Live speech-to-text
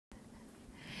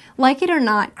Like it or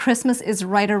not, Christmas is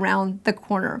right around the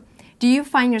corner. Do you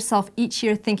find yourself each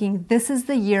year thinking, this is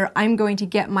the year I'm going to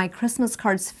get my Christmas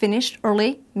cards finished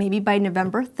early, maybe by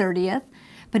November 30th?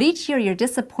 But each year you're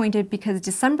disappointed because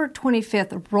December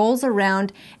 25th rolls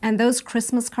around and those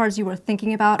Christmas cards you were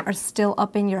thinking about are still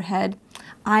up in your head?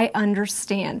 I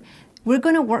understand. We're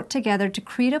going to work together to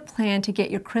create a plan to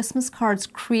get your Christmas cards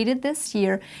created this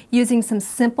year using some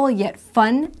simple yet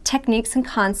fun techniques and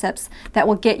concepts that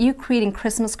will get you creating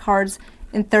Christmas cards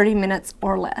in 30 minutes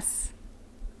or less.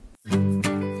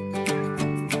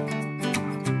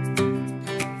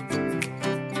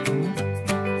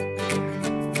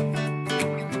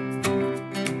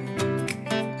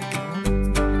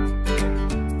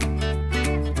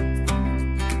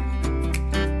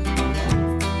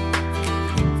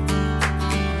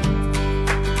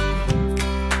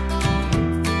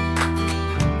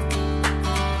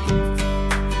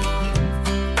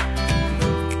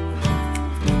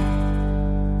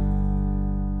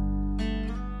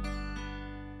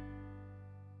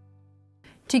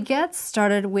 To get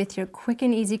started with your quick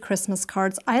and easy Christmas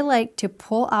cards, I like to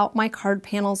pull out my card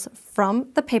panels from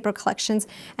the paper collections,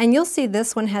 and you'll see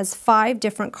this one has 5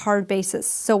 different card bases.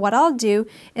 So what I'll do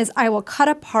is I will cut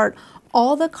apart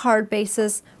all the card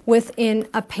bases within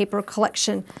a paper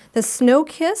collection. The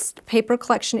Snow-Kissed paper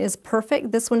collection is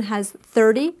perfect. This one has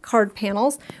 30 card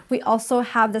panels. We also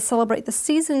have the Celebrate the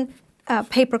Season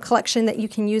paper collection that you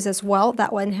can use as well.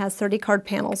 That one has 30 card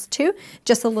panels too,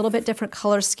 just a little bit different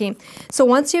color scheme. So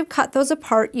once you've cut those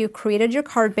apart, you've created your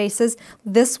card bases.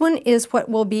 This one is what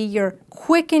will be your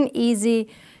quick and easy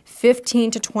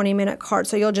 15 to 20 minute card.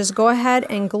 So you'll just go ahead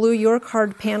and glue your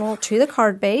card panel to the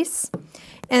card base.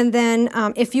 And then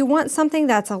if you want something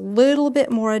that's a little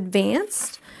bit more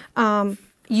advanced,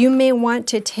 you may want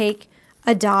to take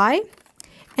a die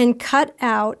and cut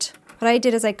out, what I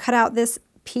did is I cut out this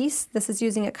piece. This is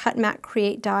using a Cut Mat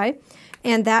Create die,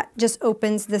 and that just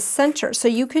opens the center. So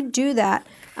you could do that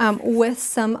with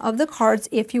some of the cards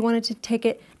if you wanted to take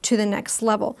it to the next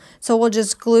level. So we'll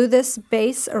just glue this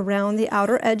base around the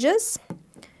outer edges,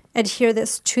 adhere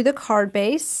this to the card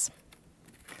base.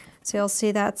 So you'll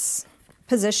see that's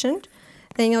positioned.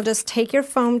 Then you'll just take your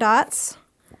foam dots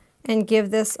and give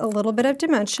this a little bit of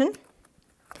dimension.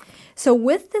 So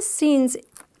with the scenes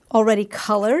already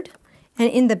colored, and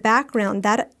in the background,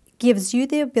 that gives you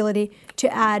the ability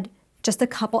to add just a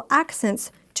couple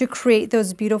accents to create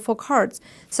those beautiful cards.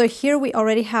 So here we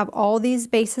already have all these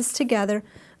bases together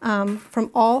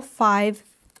from all 5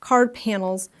 card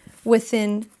panels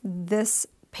within this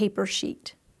paper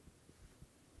sheet.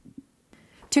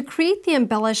 To create the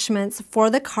embellishments for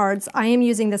the cards, I am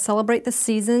using the Celebrate the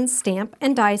Season stamp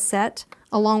and die set,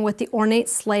 along with the Ornate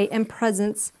Sleigh and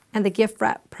Presents and the gift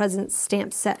wrap presents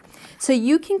stamp set. So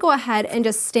you can go ahead and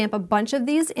just stamp a bunch of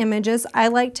these images. I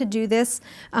like to do this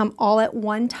all at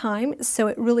one time, so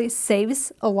it really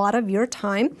saves a lot of your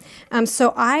time.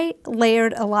 So I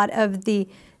layered a lot of the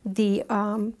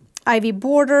ivy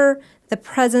border, the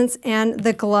presents, and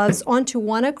the gloves onto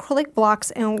one acrylic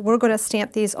blocks, and we're going to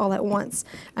stamp these all at once.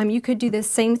 You could do the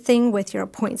same thing with your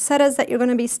poinsettias that you're going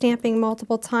to be stamping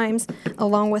multiple times,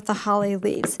 along with the holly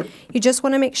leaves. You just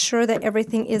want to make sure that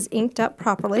everything is inked up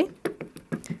properly.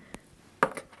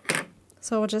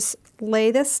 So we'll just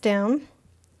lay this down,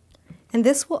 and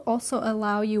this will also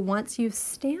allow you, once you've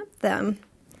stamped them,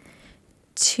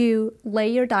 to lay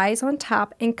your dies on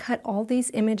top and cut all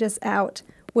these images out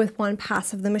with one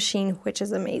pass of the machine, which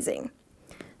is amazing.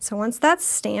 So once that's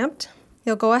stamped,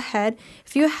 you'll go ahead.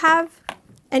 If you have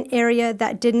an area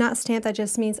that did not stamp, that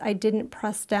just means I didn't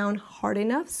press down hard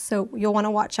enough. So you'll want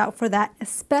to watch out for that,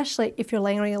 especially if you're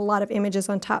layering a lot of images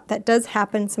on top. That does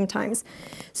happen sometimes.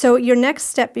 So your next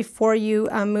step before you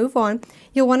move on,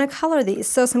 you'll want to color these.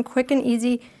 So some quick and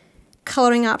easy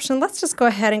coloring option. Let's just go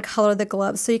ahead and color the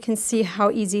gloves so you can see how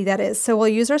easy that is. So we'll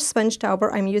use our sponge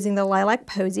dauber. I'm using the Lilac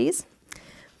Posies.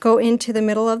 Go into the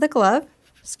middle of the glove,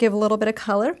 just give a little bit of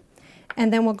color,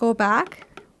 and then we'll go back.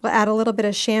 We'll add a little bit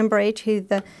of chambray to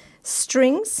the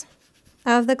strings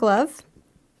of the glove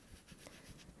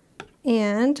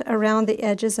and around the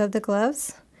edges of the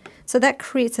gloves. So that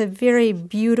creates a very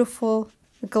beautiful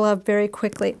glove very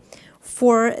quickly.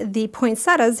 For the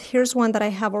poinsettias, here's one that I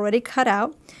have already cut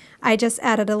out. I just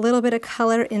added a little bit of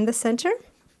color in the center,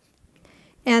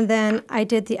 and then I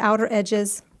did the outer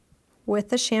edges with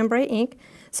the chambray ink.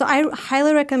 So I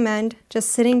highly recommend just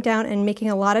sitting down and making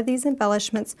a lot of these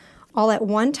embellishments all at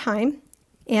one time,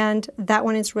 and that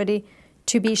one is ready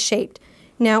to be shaped.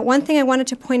 Now, one thing I wanted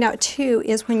to point out too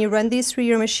is when you run these through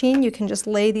your machine, you can just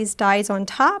lay these dies on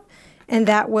top, and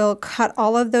that will cut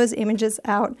all of those images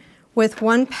out with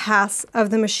one pass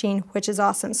of the machine, which is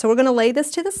awesome. So we're going to lay this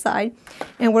to the side,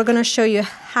 and we're going to show you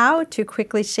how to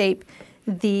quickly shape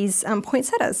these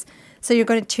poinsettias. So you're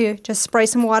going to just spray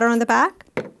some water on the back,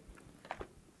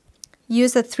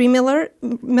 use a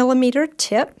 3mm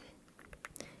tip,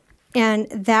 and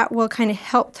that will kind of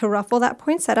help to ruffle that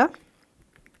poinsettia.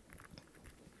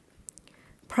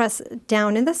 Press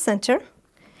down in the center,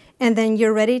 and then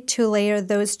you're ready to layer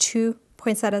those two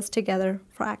poinsettias together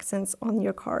for accents on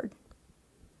your card.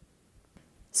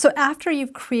 So after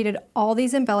you've created all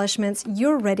these embellishments,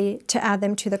 you're ready to add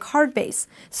them to the card base.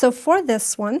 So for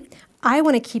this one, I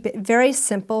want to keep it very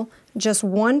simple, just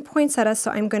one poinsettia, so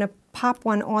I'm going to pop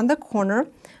one on the corner,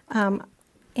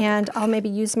 and I'll maybe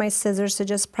use my scissors to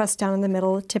just press down in the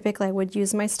middle. Typically I would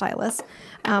use my stylus.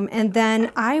 And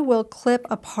then I will clip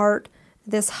apart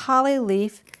this holly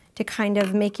leaf to kind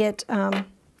of make it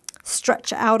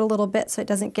stretch out a little bit so it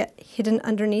doesn't get hidden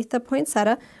underneath the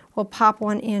poinsettia. We'll pop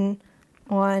one in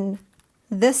on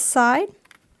this side,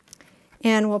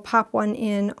 and we'll pop one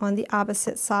in on the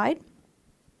opposite side.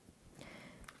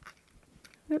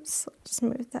 Oops, just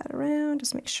move that around,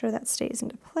 just make sure that stays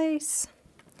into place.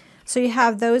 So you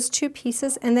have those two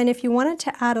pieces, and then if you wanted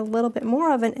to add a little bit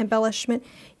more of an embellishment,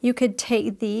 you could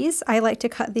take these. I like to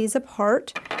cut these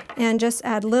apart and just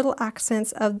add little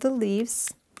accents of the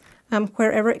leaves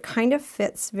wherever it kind of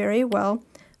fits very well.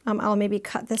 I'll maybe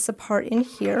cut this apart in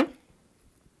here.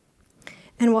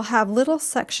 And we'll have little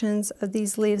sections of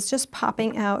these leaves just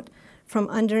popping out from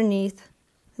underneath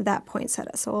that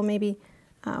poinsettia. So we'll maybe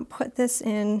put this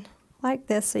in like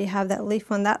this, so you have that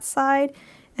leaf on that side,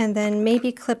 and then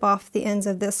maybe clip off the ends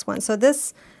of this one. So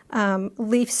this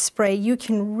leaf spray you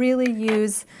can really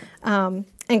use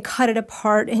and cut it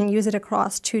apart and use it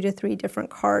across 2 to 3 different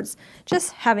cards,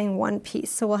 just having one piece.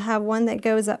 So we'll have one that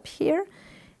goes up here,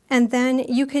 and then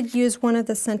you could use one of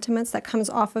the sentiments that comes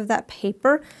off of that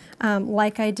paper,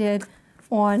 like I did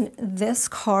on this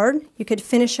card. You could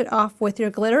finish it off with your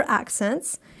glitter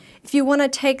accents. If you want to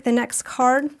take the next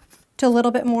card to a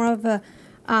little bit more of a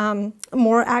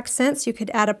more accents, you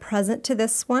could add a present to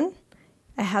this one.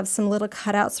 I have some little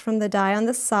cutouts from the die on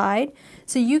the side,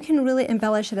 so you can really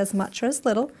embellish it as much or as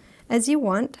little as you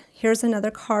want. Here's another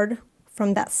card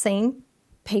from that same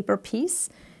paper piece,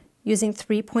 using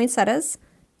 3 poinsettias,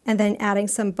 and then adding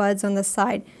some buds on the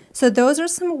side. So those are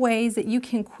some ways that you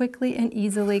can quickly and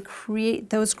easily create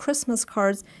those Christmas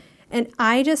cards. And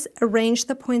I just arrange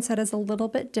the poinsettias a little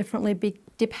bit differently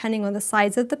depending on the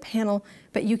size of the panel,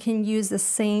 but you can use the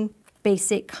same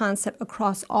basic concept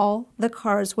across all the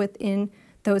cards within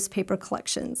those paper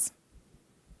collections.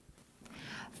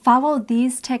 Follow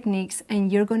these techniques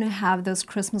and you're going to have those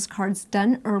Christmas cards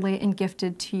done early and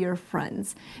gifted to your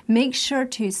friends. Make sure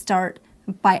to start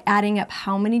by adding up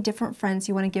how many different friends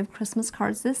you want to give Christmas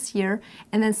cards this year,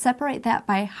 and then separate that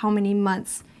by how many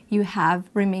months you have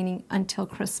remaining until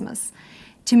Christmas.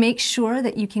 To make sure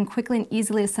that you can quickly and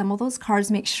easily assemble those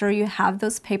cards, make sure you have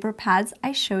those paper pads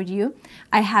I showed you.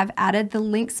 I have added the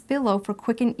links below for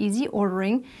quick and easy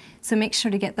ordering, so make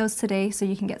sure to get those today so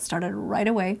you can get started right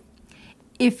away.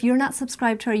 If you're not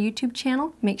subscribed to our YouTube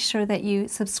channel, make sure that you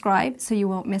subscribe so you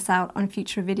won't miss out on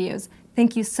future videos.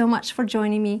 Thank you so much for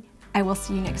joining me. I will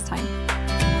see you next time.